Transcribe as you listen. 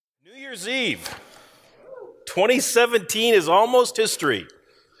Year's Eve. 2017 is almost history.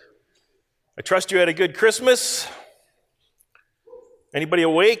 I trust you had a good Christmas. Anybody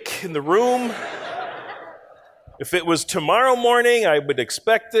awake in the room? If it was tomorrow morning, I would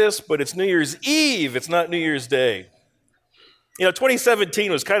expect this, but it's New Year's Eve. It's not New Year's Day.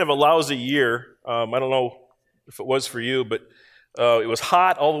 2017 was kind of a lousy year. I don't know if it was for you, but it was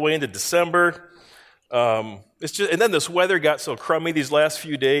hot all the way into December. And then this weather got so crummy these last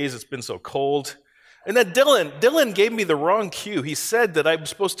few days. It's been so cold. And then Dylan gave me the wrong cue. He said that I'm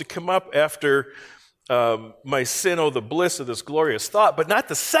supposed to come up after my sin, oh, the bliss of this glorious thought, but not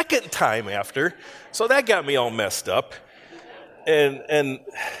the second time after. So that got me all messed up. And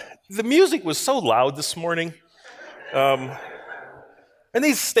the music was so loud this morning. And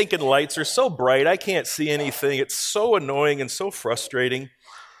these stinking lights are so bright, I can't see anything. It's so annoying and so frustrating.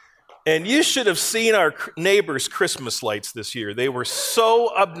 And you should have seen our neighbors' Christmas lights this year. They were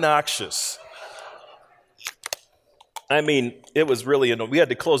so obnoxious. I mean, it was really annoying. We had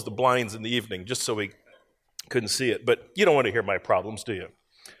to close the blinds in the evening just so we couldn't see it. But you don't want to hear my problems, do you?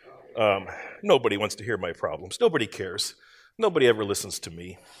 Nobody wants to hear my problems. Nobody cares. Nobody ever listens to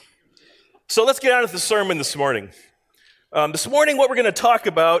me. So let's get on with the sermon this morning. This morning, what we're going to talk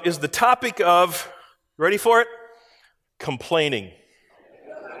about is the topic of, ready for it? Complaining.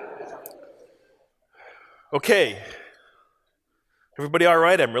 Okay. Everybody all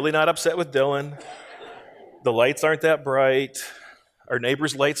right? I'm really not upset with Dylan. The lights aren't that bright. Our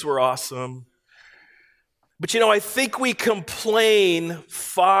neighbor's lights were awesome. But I think we complain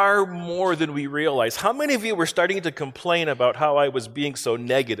far more than we realize. How many of you were starting to complain about how I was being so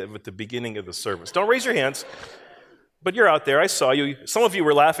negative at the beginning of the service? Don't raise your hands, but you're out there. I saw you. Some of you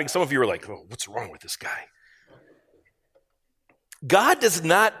were laughing. Some of you were like, oh, what's wrong with this guy? God does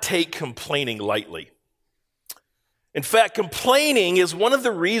not take complaining lightly. In fact, complaining is one of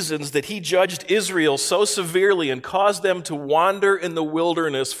the reasons that he judged Israel so severely and caused them to wander in the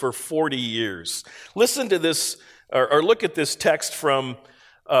wilderness for 40 years. Listen to this, or look at this text from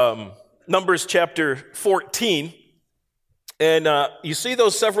Numbers chapter 14. And you see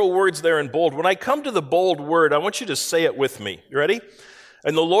those several words there in bold. When I come to the bold word, I want you to say it with me. You ready?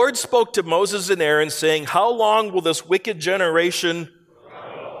 And the Lord spoke to Moses and Aaron, saying, how long will this wicked generation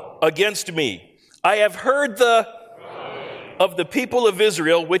against me? I have heard of the people of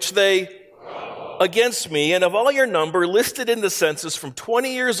Israel, which they against me, and of all your number listed in the census from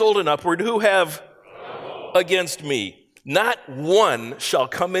 20 years old and upward, who have against me. Not one shall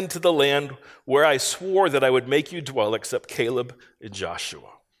come into the land where I swore that I would make you dwell, except Caleb and Joshua.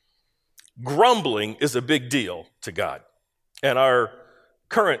 Grumbling is a big deal to God. And our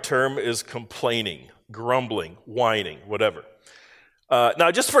current term is complaining, grumbling, whining, whatever.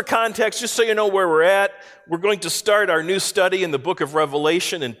 Now, just for context, just so you know where we're at, we're going to start our new study in the book of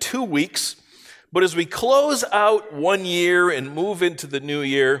Revelation in 2 weeks. But as we close out 1 year and move into the new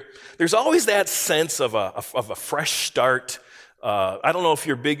year, there's always that sense of a fresh start. I don't know if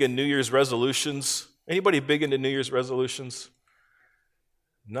you're big in New Year's resolutions. Anybody big into New Year's resolutions?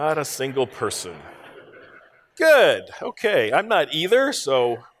 Not a single person. Good. Okay. I'm not either.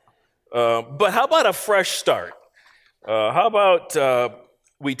 So, but how about a fresh start? How about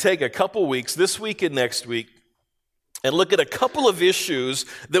we take a couple weeks, this week and next week, and look at a couple of issues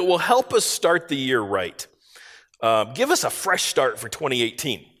that will help us start the year right. Give us a fresh start for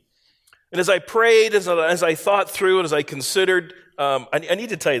 2018. And as I prayed, as I thought through, and as I considered, I need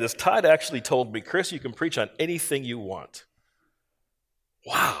to tell you this. Todd actually told me, Chris, you can preach on anything you want.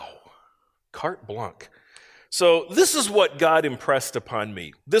 Wow. Carte blanche. So this is what God impressed upon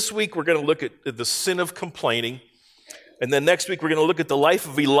me. This week we're going to look at the sin of complaining. And then next week, we're going to look at the life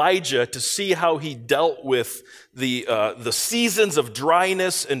of Elijah to see how he dealt with the seasons of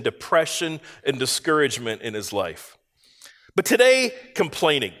dryness and depression and discouragement in his life. But today,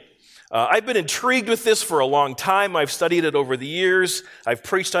 complaining. I've been intrigued with this for a long time. I've studied it over the years. I've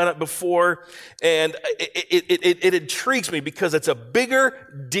preached on it before. And it intrigues me because it's a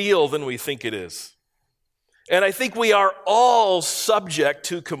bigger deal than we think it is. And I think we are all subject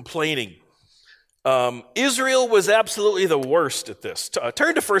to complaining. Israel was absolutely the worst at this.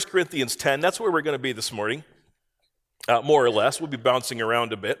 Turn to 1 Corinthians 10. That's where we're going to be this morning, more or less. We'll be bouncing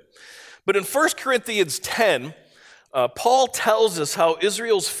around a bit. But in 1 Corinthians 10, Paul tells us how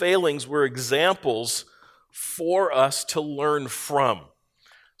Israel's failings were examples for us to learn from.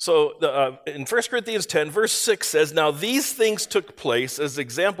 So in 1 Corinthians 10, verse 6 says, now these things took place as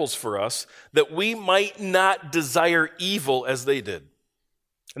examples for us, that we might not desire evil as they did.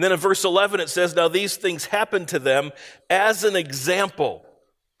 And then in verse 11 it says, now these things happened to them as an example,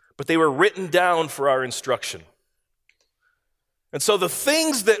 but they were written down for our instruction. And so the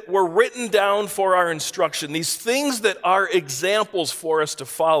things that were written down for our instruction, these things that are examples for us to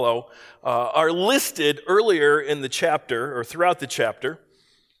follow, are listed earlier in the chapter or throughout the chapter.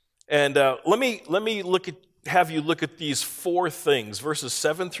 And let me have you look at these four things, verses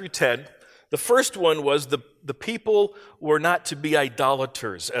 7 through 10. The first one was the people were not to be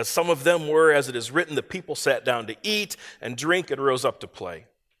idolaters, as some of them were, as it is written, the people sat down to eat and drink and rose up to play.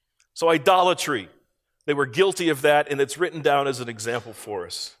 So idolatry, they were guilty of that, and it's written down as an example for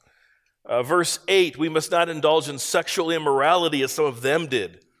us. Verse 8, we must not indulge in sexual immorality as some of them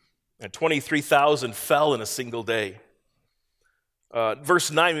did, and 23,000 fell in a single day. Verse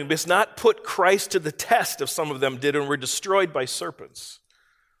 9, we must not put Christ to the test as some of them did and were destroyed by serpents.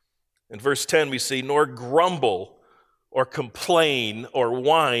 In verse 10, we see, nor grumble or complain or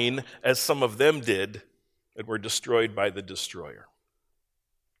whine as some of them did and were destroyed by the destroyer.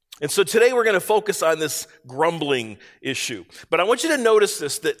 And so today we're going to focus on this grumbling issue. But I want you to notice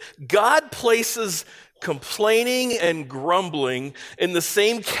this, that God places complaining and grumbling in the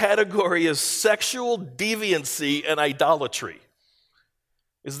same category as sexual deviancy and idolatry.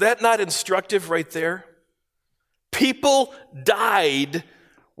 Is that not instructive right there? People died,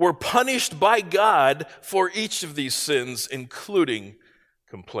 were punished by God for each of these sins, including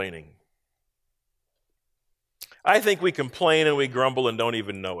complaining. I think we complain and we grumble and don't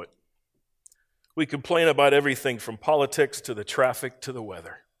even know it. We complain about everything from politics to the traffic to the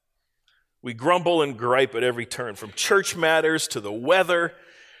weather. We grumble and gripe at every turn, from church matters to the weather,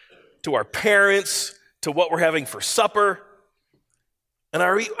 to our parents, to what we're having for supper. And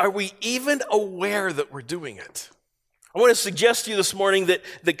are we even aware that we're doing it? I want to suggest to you this morning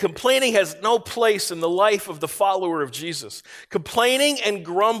that complaining has no place in the life of the follower of Jesus. Complaining and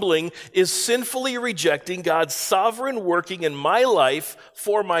grumbling is sinfully rejecting God's sovereign working in my life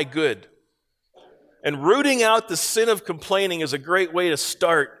for my good. And rooting out the sin of complaining is a great way to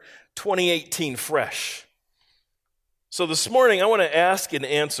start 2018 fresh. So this morning, I want to ask and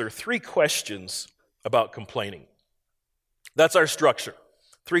answer 3 questions about complaining. That's our structure.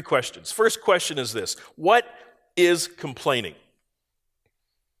 3 questions. First question is this: what is complaining?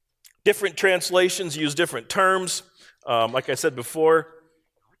 Different translations use different terms. Like I said before,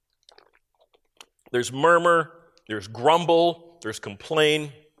 there's murmur, there's grumble, there's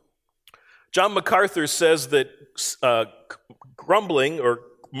complain. John MacArthur says that grumbling or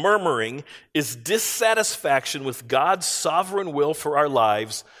murmuring is dissatisfaction with God's sovereign will for our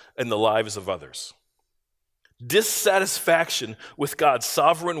lives and the lives of others. Dissatisfaction with God's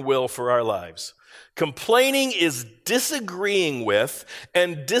sovereign will for our lives. Complaining is disagreeing with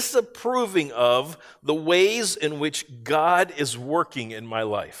and disapproving of the ways in which God is working in my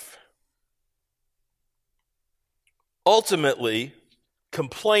life. Ultimately,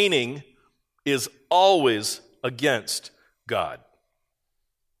 complaining is always against God.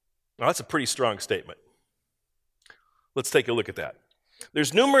 Now, that's a pretty strong statement. Let's take a look at that.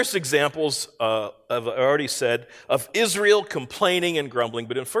 There's numerous examples, I've already said, of Israel complaining and grumbling,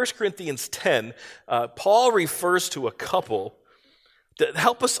 but in 1 Corinthians 10, Paul refers to a couple that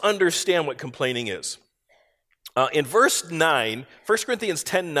help us understand what complaining is. In verse 9, 1 Corinthians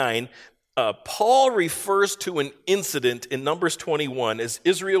 10:9, Paul refers to an incident in Numbers 21 as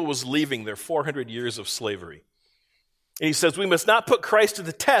Israel was leaving their 400 years of slavery. And he says, we must not put Christ to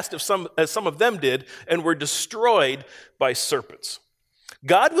the test as some of them did and were destroyed by serpents.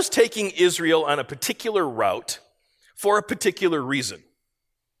 God was taking Israel on a particular route for a particular reason,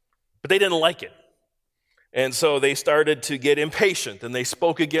 but they didn't like it. And so they started to get impatient, and they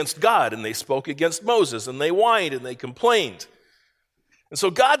spoke against God, and they spoke against Moses, and they whined, and they complained. And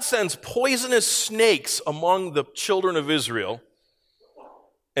so God sends poisonous snakes among the children of Israel,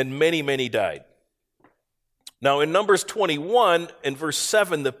 and many, many died. Now in Numbers 21 and verse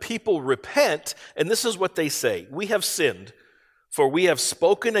 7, the people repent, and this is what they say: we have sinned, for we have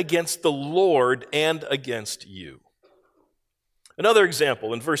spoken against the Lord and against you. Another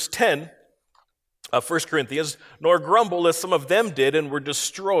example, in verse 10 of 1 Corinthians, nor grumble as some of them did and were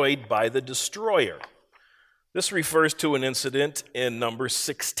destroyed by the destroyer. This refers to an incident in Numbers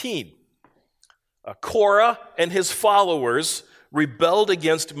 16. Korah and his followers rebelled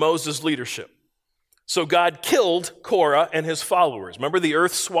against Moses' leadership. So God killed Korah and his followers. Remember, the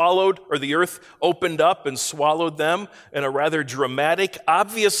earth opened up and swallowed them in a rather dramatic,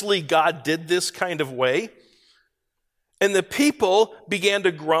 obviously God did this kind of way. And the people began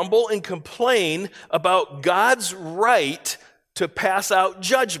to grumble and complain about God's right to pass out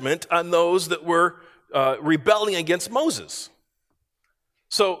judgment on those that were rebelling against Moses.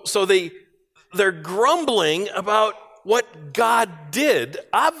 So they're grumbling about what God did.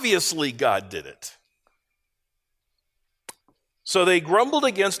 Obviously God did it. So they grumbled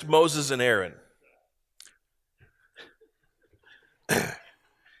against Moses and Aaron.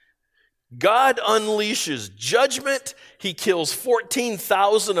 God unleashes judgment. He kills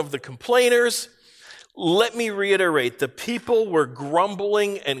 14,000 of the complainers. Let me reiterate, the people were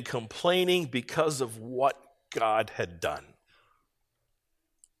grumbling and complaining because of what God had done.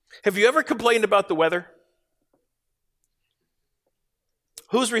 Have you ever complained about the weather?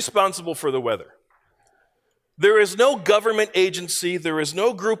 Who's responsible for the weather? There is no government agency, there is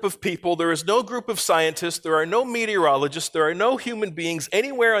no group of people, there is no group of scientists, there are no meteorologists, there are no human beings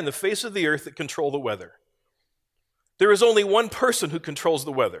anywhere on the face of the earth that control the weather. There is only one person who controls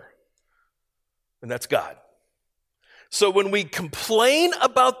the weather, and that's God. So when we complain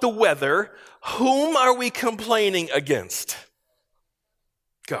about the weather, whom are we complaining against?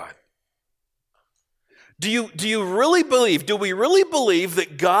 God. Do we really believe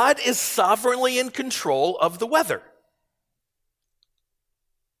that God is sovereignly in control of the weather?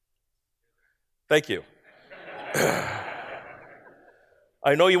 Thank you. I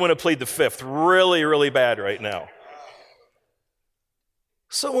know you want to plead the fifth really, really bad right now.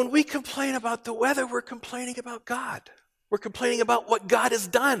 So when we complain about the weather, we're complaining about God. We're complaining about what God has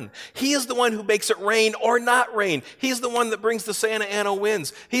done. He is the one who makes it rain or not rain. He's the one that brings the Santa Ana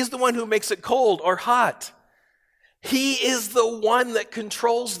winds. He's the one who makes it cold or hot. He is the one that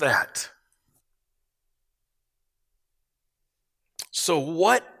controls that. So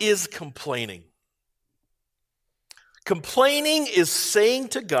what is complaining? Complaining is saying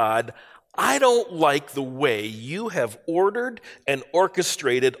to God, I don't like the way you have ordered and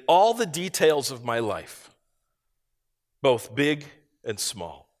orchestrated all the details of my life, both big and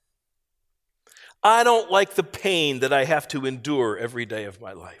small. I don't like the pain that I have to endure every day of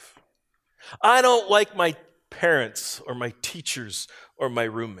my life. I don't like my parents or my teachers or my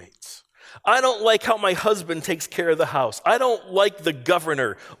roommates. I don't like how my husband takes care of the house. I don't like the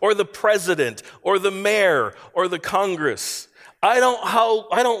governor or the president or the mayor or the Congress. I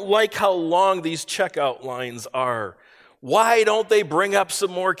don't like how long these checkout lines are. Why don't they bring up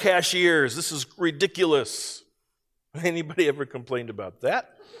some more cashiers? This is ridiculous. Anybody ever complained about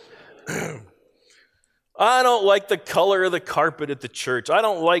that? I don't like the color of the carpet at the church. I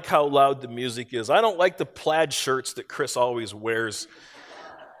don't like how loud the music is. I don't like the plaid shirts that Chris always wears.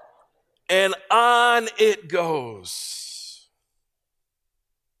 And on it goes.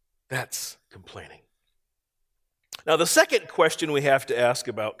 That's complaining. Now, the second question we have to ask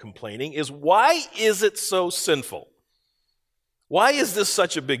about complaining is, why is it so sinful? Why is this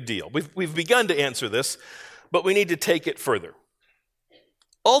such a big deal? We've begun to answer this, but we need to take it further.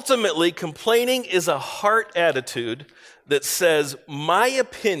 Ultimately, complaining is a heart attitude that says, my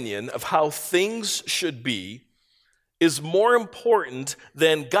opinion of how things should be is more important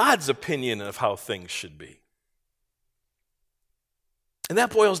than God's opinion of how things should be. And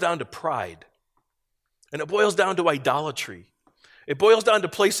that boils down to pride. And it boils down to idolatry. It boils down to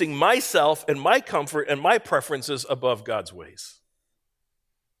placing myself and my comfort and my preferences above God's ways.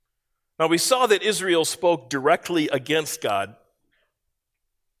 Now, we saw that Israel spoke directly against God.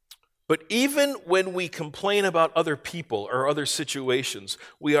 But even when we complain about other people or other situations,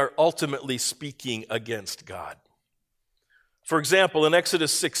 we are ultimately speaking against God. For example, in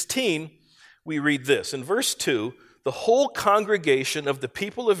Exodus 16, we read this. In verse 2, the whole congregation of the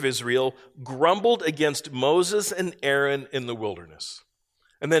people of Israel grumbled against Moses and Aaron in the wilderness.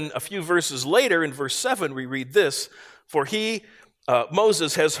 And then a few verses later, in verse 7, we read this. For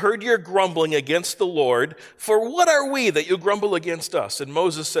Moses has heard your grumbling against the Lord. For what are we that you grumble against us? And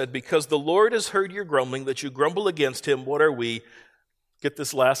Moses said, because the Lord has heard your grumbling, that you grumble against him, what are we? Get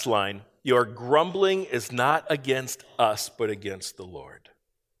this last line. Your grumbling is not against us, but against the Lord.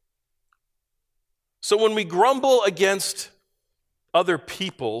 So when we grumble against other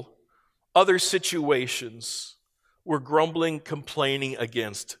people, other situations, we're grumbling, complaining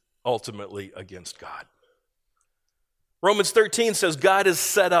ultimately against God. Romans 13 says God has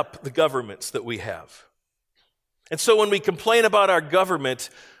set up the governments that we have. And so when we complain about our government,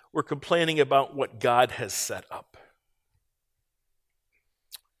 we're complaining about what God has set up.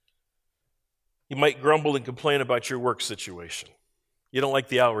 You might grumble and complain about your work situation. You don't like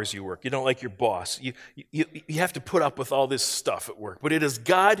the hours you work. You don't like your boss. You have to put up with all this stuff at work. But it is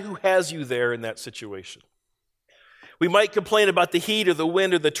God who has you there in that situation. We might complain about the heat or the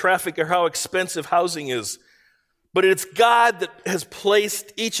wind or the traffic or how expensive housing is. But it's God that has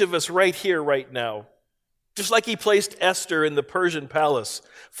placed each of us right here, right now. Just like he placed Esther in the Persian palace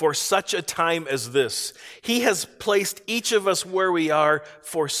for such a time as this. He has placed each of us where we are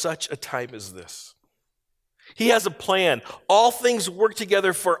for such a time as this. He has a plan. All things work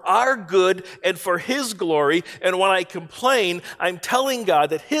together for our good and for His glory. And when I complain, I'm telling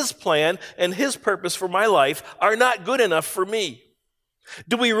God that His plan and His purpose for my life are not good enough for me.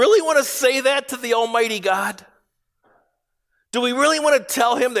 Do we really want to say that to the Almighty God? Do we really want to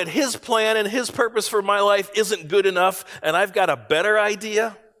tell Him that His plan and His purpose for my life isn't good enough and I've got a better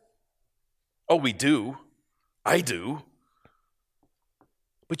idea? Oh, we do. I do.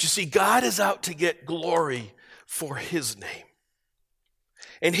 But you see, God is out to get glory for His name.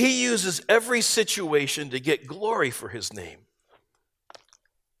 And He uses every situation to get glory for His name.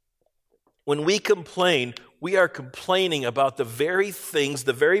 When we complain, we are complaining about the very things,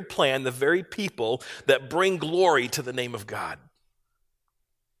 the very plan, the very people that bring glory to the name of God.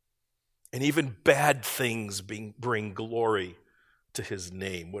 And even bad things bring glory to His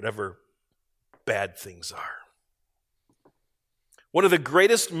name, whatever bad things are. One of the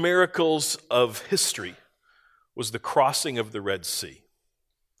greatest miracles of history was the crossing of the Red Sea.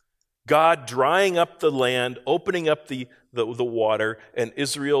 God drying up the land, opening up the water, and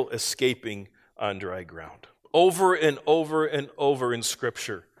Israel escaping on dry ground. Over and over and over in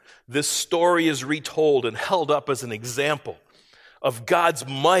Scripture, this story is retold and held up as an example of God's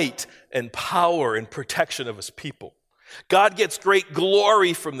might and power and protection of His people. God gets great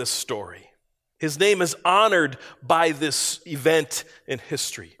glory from this story. His name is honored by this event in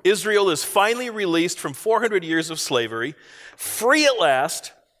history. Israel is finally released from 400 years of slavery, free at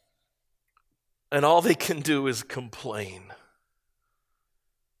last, and all they can do is complain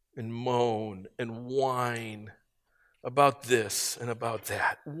and moan and whine about this and about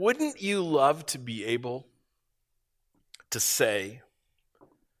that. Wouldn't you love to be able to say,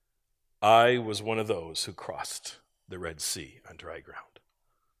 I was one of those who crossed the Red Sea on dry ground?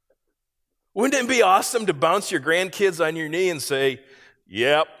 Wouldn't it be awesome to bounce your grandkids on your knee and say,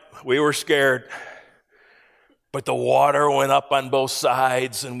 yep, we were scared, but the water went up on both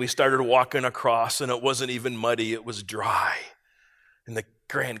sides and we started walking across and it wasn't even muddy, it was dry. And the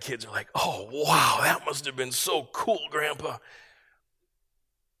grandkids are like, oh, wow, that must have been so cool, Grandpa.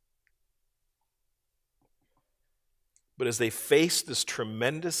 But as they faced this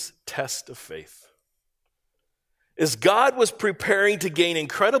tremendous test of faith, as God was preparing to gain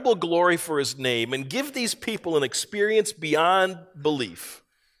incredible glory for His name and give these people an experience beyond belief,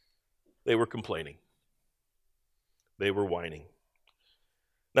 they were complaining. They were whining.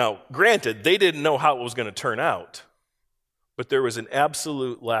 Now, granted, they didn't know how it was going to turn out, but there was an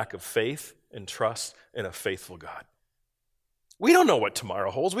absolute lack of faith and trust in a faithful God. We don't know what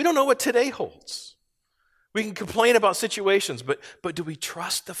tomorrow holds. We don't know what today holds. We can complain about situations, but do we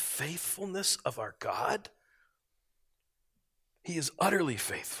trust the faithfulness of our God? He is utterly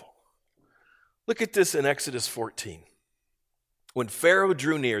faithful. Look at this in Exodus 14. When Pharaoh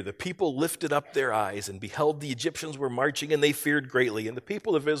drew near, the people lifted up their eyes and beheld the Egyptians were marching, and they feared greatly. And the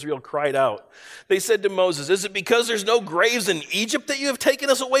people of Israel cried out. They said to Moses, is it because there's no graves in Egypt that you have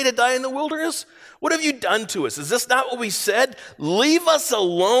taken us away to die in the wilderness? What have you done to us? Is this not what we said? Leave us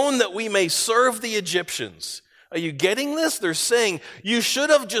alone that we may serve the Egyptians. Are you getting this? They're saying, you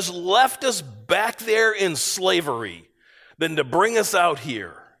should have just left us back there in slavery than to bring us out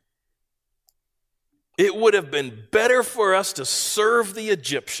here. It would have been better for us to serve the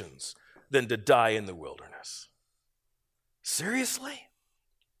Egyptians than to die in the wilderness. Seriously?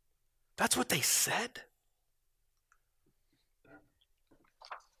 That's what they said?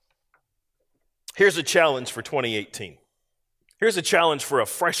 Here's a challenge for 2018. Here's a challenge for a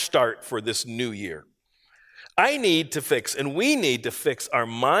fresh start for this new year. I need to fix, and we need to fix our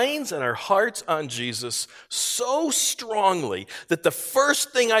minds and our hearts on Jesus so strongly that the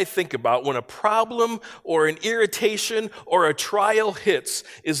first thing I think about when a problem or an irritation or a trial hits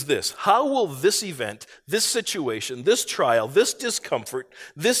is this: how will this event, this situation, this trial, this discomfort,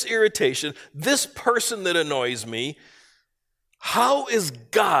 this irritation, this person that annoys me, how is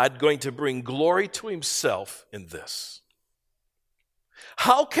God going to bring glory to Himself in this?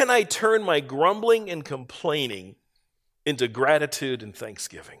 How can I turn my grumbling and complaining into gratitude and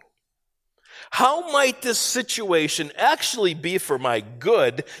thanksgiving? How might this situation actually be for my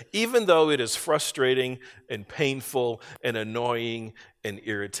good, even though it is frustrating and painful and annoying and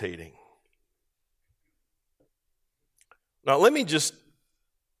irritating? Now, let me just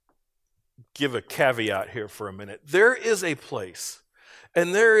give a caveat here for a minute. There is a place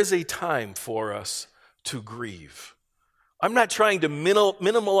and there is a time for us to grieve. I'm not trying to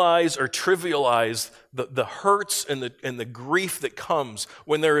minimalize or trivialize the hurts and the grief that comes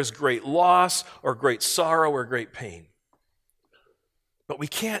when there is great loss or great sorrow or great pain. But we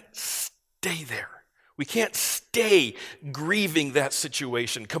can't stay there. We can't stay grieving that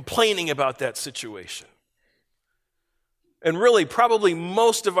situation, complaining about that situation. And really, probably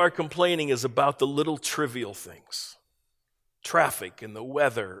most of our complaining is about the little trivial things. Traffic and the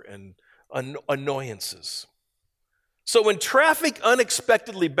weather and annoyances. So when traffic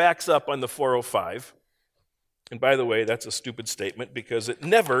unexpectedly backs up on the 405, and by the way, that's a stupid statement because it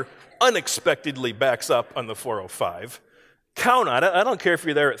never unexpectedly backs up on the 405. Count on it. I don't care if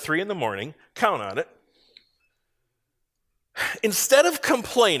you're there at 3 a.m, count on it. Instead of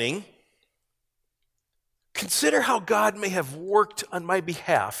complaining, consider how God may have worked on my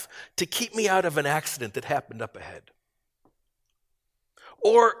behalf to keep me out of an accident that happened up ahead.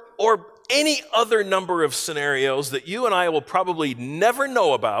 Or any other number of scenarios that you and I will probably never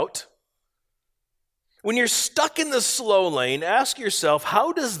know about. When you're stuck in the slow lane, ask yourself,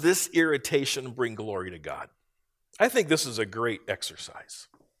 how does this irritation bring glory to God? I think this is a great exercise.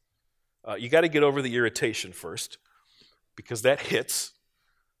 You got to get over the irritation first, because that hits,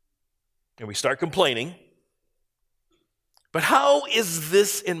 and we start complaining. But how is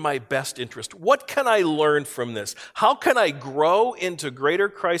this in my best interest? What can I learn from this? How can I grow into greater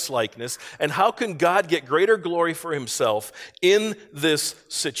Christ-likeness, and how can God get greater glory for himself in this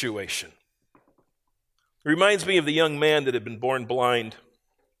situation? It reminds me of the young man that had been born blind.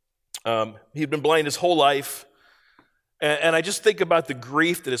 He'd been blind his whole life. And I just think about the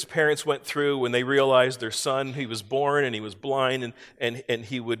grief that his parents went through when they realized their son, he was born and he was blind and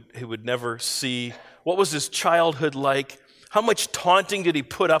he would never see. What was his childhood like? How much taunting did he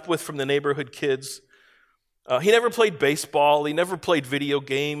put up with from the neighborhood kids? He never played baseball. He never played video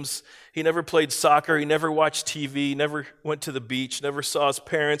games. He never played soccer. He never watched TV, never went to the beach, never saw his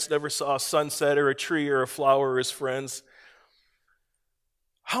parents, never saw a sunset or a tree or a flower or his friends.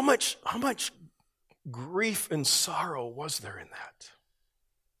 How much grief and sorrow was there in that?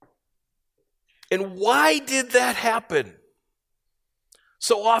 And why did that happen?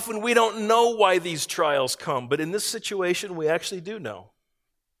 So often we don't know why these trials come, but in this situation we actually do know.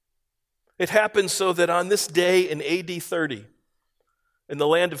 It happened so that on this day in AD 30, in the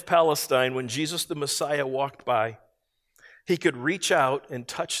land of Palestine, when Jesus the Messiah walked by, he could reach out and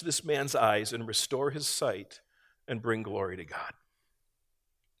touch this man's eyes and restore his sight and bring glory to God.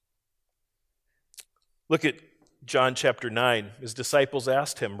 Look at John chapter 9. His disciples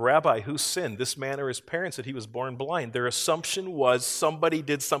asked him, "Rabbi, who sinned, this man or his parents, that he was born blind?" Their assumption was somebody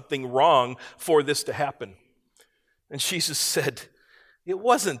did something wrong for this to happen. And Jesus said, it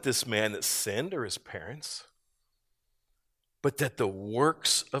wasn't this man that sinned or his parents, but that the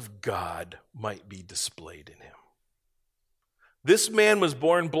works of God might be displayed in him. This man was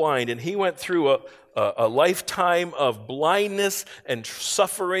born blind, and he went through a lifetime of blindness and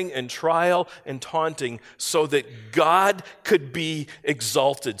suffering and trial and taunting so that God could be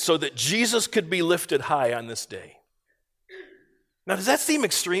exalted, so that Jesus could be lifted high on this day. Now, does that seem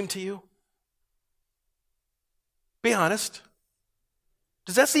extreme to you? Be honest.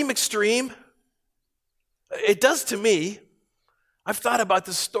 Does that seem extreme? It does to me. I've thought about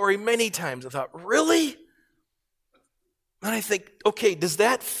this story many times. I thought, really? And I think, okay, does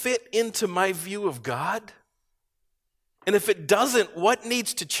that fit into my view of God? And if it doesn't, what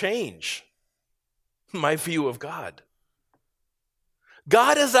needs to change my view of God?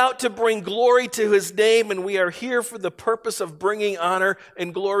 God is out to bring glory to his name, and we are here for the purpose of bringing honor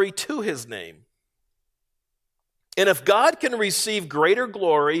and glory to his name. And if God can receive greater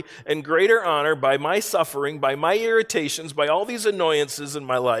glory and greater honor by my suffering, by my irritations, by all these annoyances in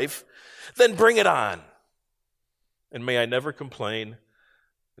my life, then bring it on. And may I never complain,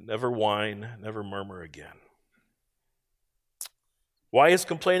 never whine, never murmur again. Why is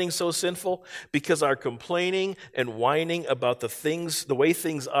complaining so sinful? Because our complaining and whining about the way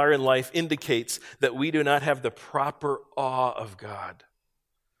things are in life indicates that we do not have the proper awe of God.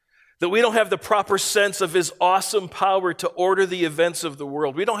 That we don't have the proper sense of his awesome power to order the events of the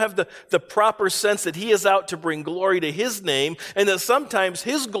world. We don't have the proper sense that he is out to bring glory to his name, and that sometimes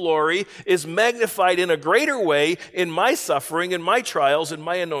his glory is magnified in a greater way in my suffering, in my trials, in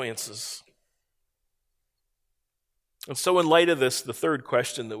my annoyances. And so in light of this, the third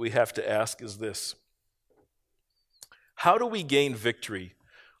question that we have to ask is this: how do we gain victory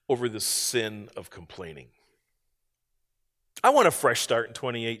over the sin of complaining? I want a fresh start in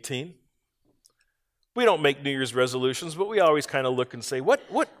 2018. We don't make New Year's resolutions, but we always kind of look and say,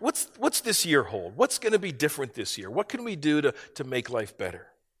 what's this year hold? What's going to be different this year? What can we do to make life better?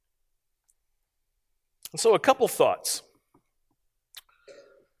 And so a couple thoughts.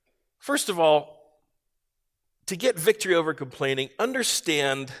 First of all, to get victory over complaining,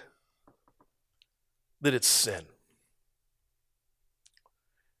 understand that it's sin.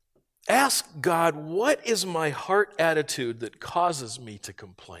 Ask God, what is my heart attitude that causes me to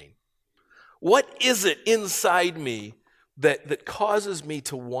complain? What is it inside me that causes me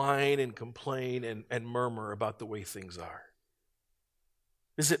to whine and complain and murmur about the way things are?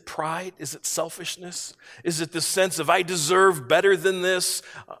 Is it pride? Is it selfishness? Is it the sense of I deserve better than this?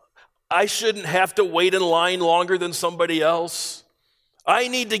 I shouldn't have to wait in line longer than somebody else. I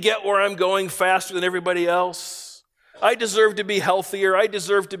need to get where I'm going faster than everybody else. I deserve to be healthier. I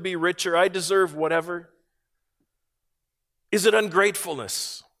deserve to be richer. I deserve whatever. Is it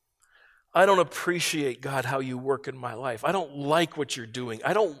ungratefulness? I don't appreciate, God, how you work in my life. I don't like what you're doing.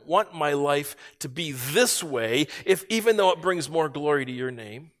 I don't want my life to be this way, even though it brings more glory to your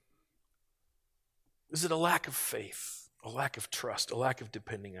name. Is it a lack of faith, a lack of trust, a lack of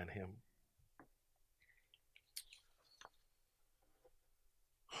depending on him?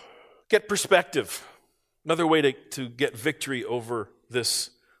 Get perspective. Another way to get victory over this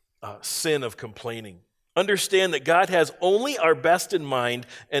sin of complaining. Understand that God has only our best in mind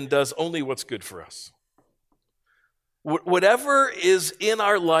and does only what's good for us. Whatever is in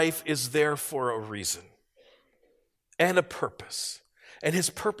our life is there for a reason and a purpose. And his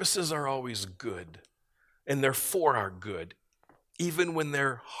purposes are always good, and they're for our good, even when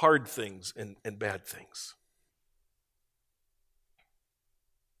they're hard things and bad things.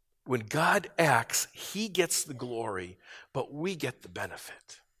 When God acts, he gets the glory, but we get the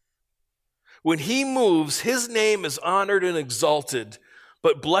benefit. When he moves, his name is honored and exalted,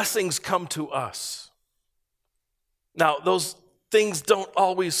 but blessings come to us. Now, those things don't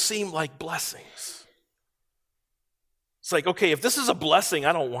always seem like blessings. It's like, okay, if this is a blessing,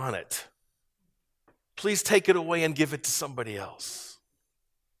 I don't want it. Please take it away and give it to somebody else.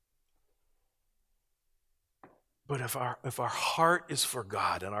 But if our heart is for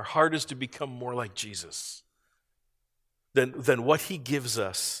God and our heart is to become more like Jesus, then what he gives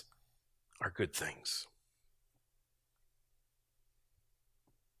us are good things.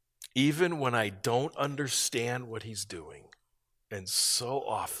 Even when I don't understand what he's doing, and so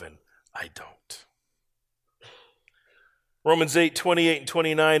often I don't. Romans 8:28 and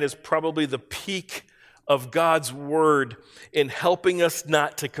 29 is probably the peak of God's word in helping us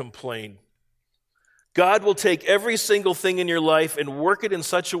not to complain. God will take every single thing in your life and work it in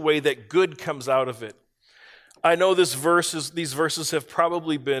such a way that good comes out of it. I know these verses have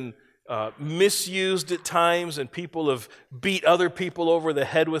probably been misused at times, and people have beat other people over the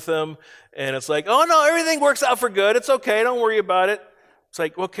head with them. And it's like, oh no, everything works out for good. It's okay. Don't worry about it. It's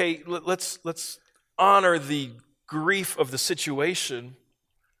like, okay, let's honor the grief of the situation.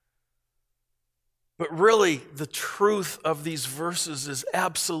 But really, the truth of these verses is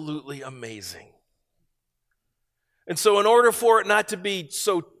absolutely amazing. And so in order for it not to be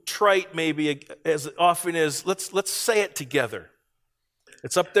so trite maybe as it often is, let's say it together.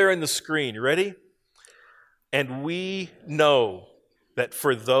 It's up there in the screen. You ready? And we know that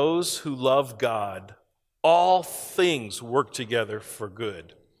for those who love God, all things work together for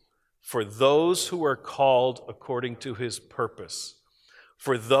good. For those who are called according to his purpose.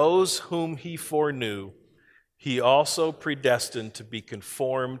 For those whom he foreknew, he also predestined to be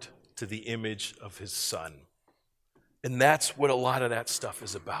conformed to the image of his Son. And that's what a lot of that stuff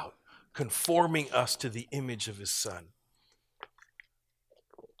is about, conforming us to the image of his Son.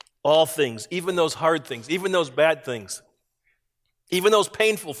 All things, even those hard things, even those bad things, even those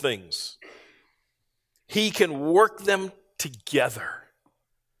painful things, he can work them together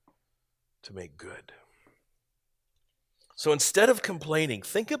to make good. So instead of complaining,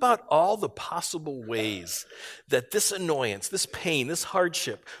 think about all the possible ways that this annoyance, this pain, this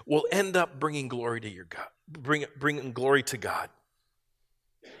hardship will end up bringing glory to your God. Bringing glory to God.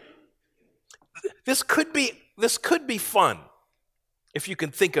 This could be fun if you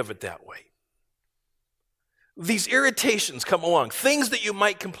can think of it that way. These irritations come along, things that you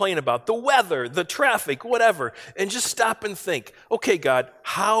might complain about, the weather, the traffic, whatever, and just stop and think, okay, God,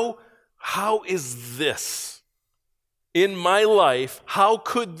 how is this in my life? How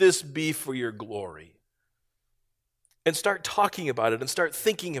could this be for your glory? And start talking about it and start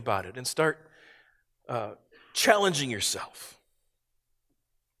thinking about it and start challenging yourself.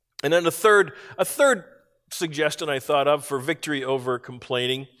 And then a third suggestion I thought of for victory over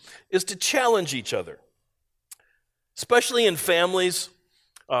complaining is to challenge each other, especially in families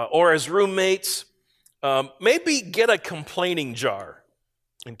or as roommates. Maybe get a complaining jar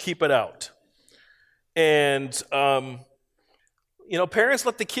and keep it out. And, parents,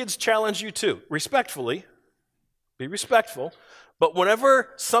 let the kids challenge you too, respectfully. Be respectful. But whenever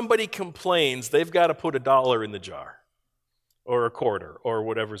somebody complains, they've got to put $1 in the jar or a quarter or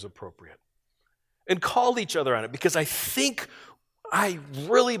whatever's appropriate. And call each other on it, because I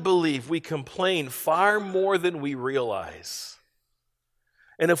really believe we complain far more than we realize.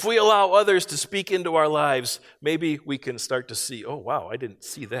 And if we allow others to speak into our lives, maybe we can start to see, oh, wow, I didn't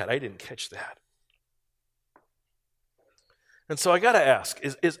see that. I didn't catch that. And so I got to ask,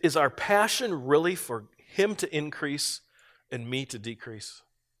 is our passion really for him to increase and me to decrease?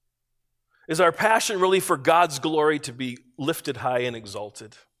 Is our passion really for God's glory to be lifted high and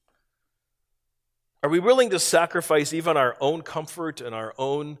exalted? Are we willing to sacrifice even our own comfort and our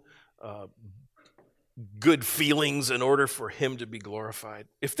own good feelings in order for him to be glorified?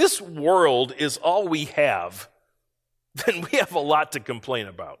 If this world is all we have, then we have a lot to complain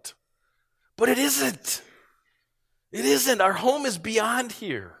about. But it isn't. It isn't. Our home is beyond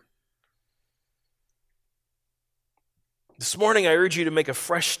here. This morning, I urge you to make a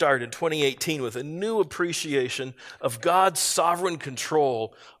fresh start in 2018 with a new appreciation of God's sovereign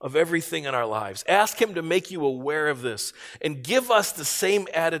control of everything in our lives. Ask him to make you aware of this and give us the same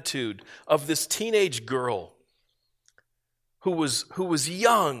attitude of this teenage girl who was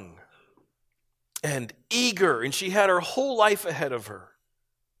young and eager, and she had her whole life ahead of her.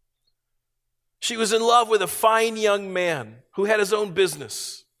 She was in love with a fine young man who had his own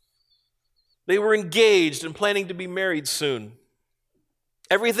business. They were engaged and planning to be married soon.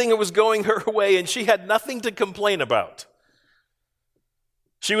 Everything was going her way, and she had nothing to complain about.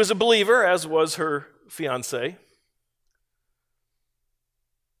 She was a believer, as was her fiancé.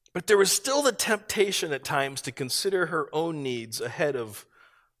 But there was still the temptation at times to consider her own needs ahead of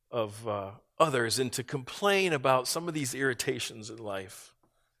others and to complain about some of these irritations in life.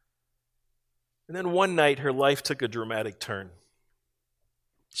 And then one night, her life took a dramatic turn.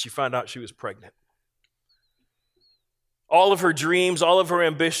 She found out she was pregnant. All of her dreams, all of her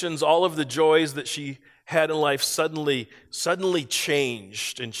ambitions, all of the joys that she had in life suddenly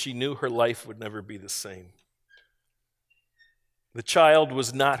changed, and she knew her life would never be the same. The child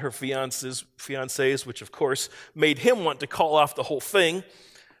was not her fiance's, which of course made him want to call off the whole thing.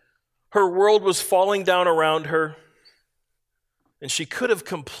 Her world was falling down around her. And she could have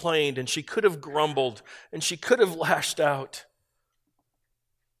complained, and she could have grumbled, and she could have lashed out.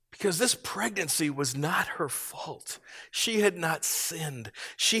 Because this pregnancy was not her fault. She had not sinned.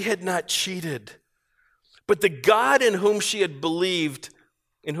 She had not cheated. But the God in whom she believed,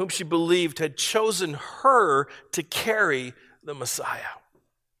 had chosen her to carry the Messiah.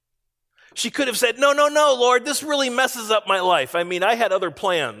 She could have said, no, Lord, this really messes up my life. I mean, I had other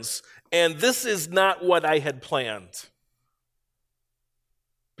plans, and this is not what I had planned.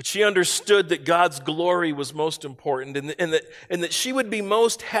 But she understood that God's glory was most important and that she would be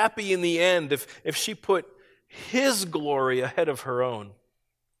most happy in the end if she put his glory ahead of her own.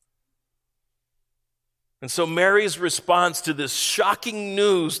 And so Mary's response to this shocking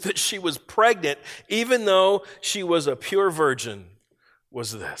news that she was pregnant, even though she was a pure virgin,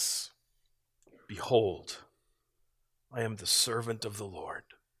 was this: "Behold, I am the servant of the Lord.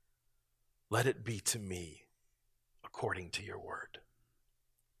 Let it be to me according to your word."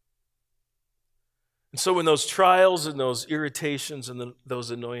 And so when those trials and those irritations and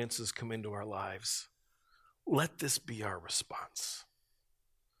those annoyances come into our lives, let this be our response.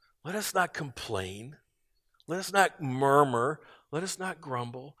 Let us not complain. Let us not murmur. Let us not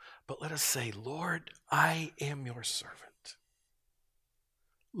grumble. But let us say, "Lord, I am your servant.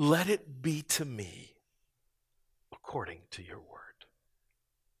 Let it be to me according to your word."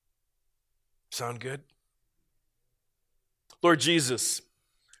 Sound good? Lord Jesus,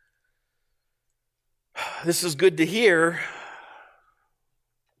 this is good to hear,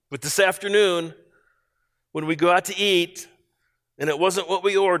 but this afternoon, when we go out to eat, and it wasn't what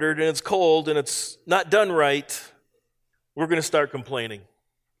we ordered, and it's cold, and it's not done right, we're going to start complaining.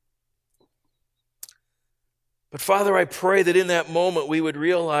 But Father, I pray that in that moment we would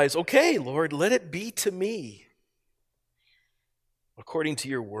realize, okay, Lord, let it be to me according to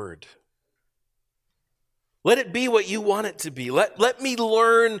your word. Let it be what you want it to be. Let me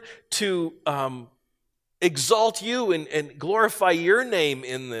learn to exalt you and glorify your name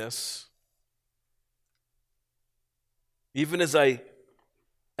in this. Even as I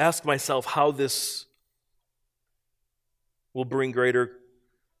ask myself how this will bring greater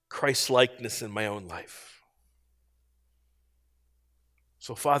Christ-likeness in my own life.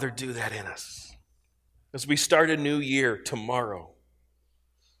 So, Father, do that in us. As we start a new year tomorrow,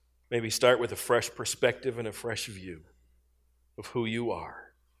 maybe start with a fresh perspective and a fresh view of who you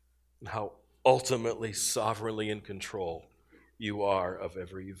are and how ultimately, sovereignly in control you are of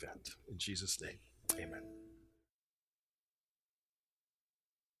every event. In Jesus' name, amen.